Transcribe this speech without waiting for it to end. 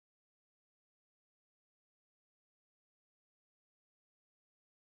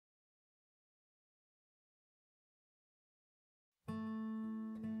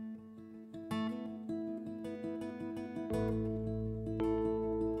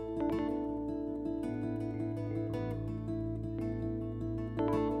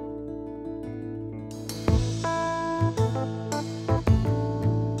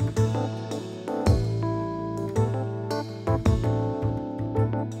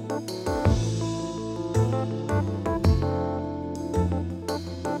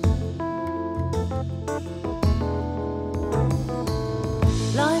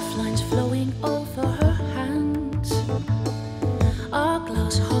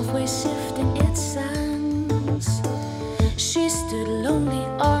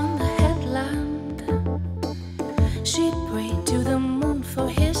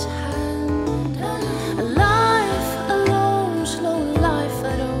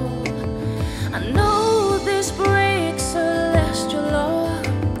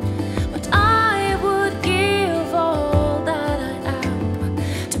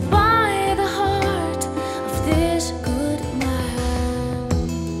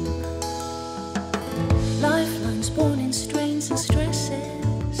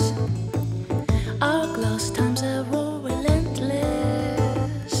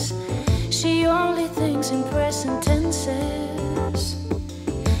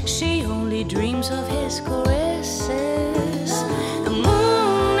she dreams of his caresses. The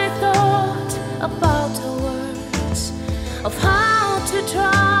moon, I thought about her words, of how to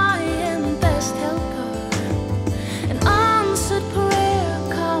try and best help her. An answered prayer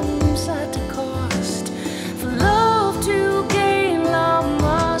comes at a cost. For love to gain, love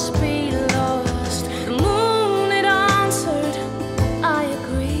must be lost. The moon, it answered, I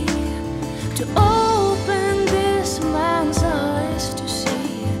agree, to open this man's eyes to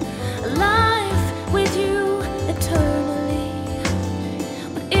see a life with you eternally.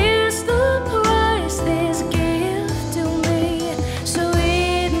 What is the price this gift to me? So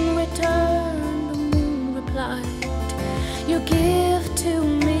in return the moon replied, you give to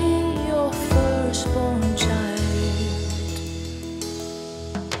me your firstborn child.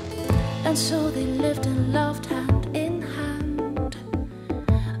 And so they lived and loved hand in hand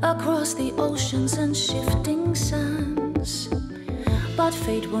across the oceans and shifting sands. But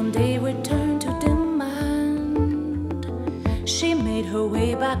fate one day returned to demand. She made her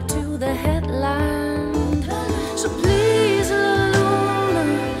way back to the headland. So please, Luna,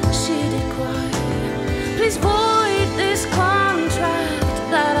 she did cry, please void this contract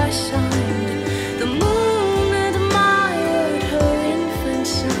that I signed. The moon admired her infant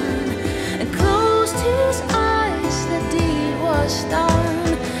son and closed his eyes, the deed was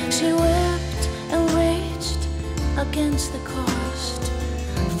done. She wept and raged against the cost.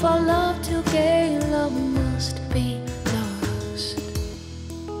 For love to gain, love must be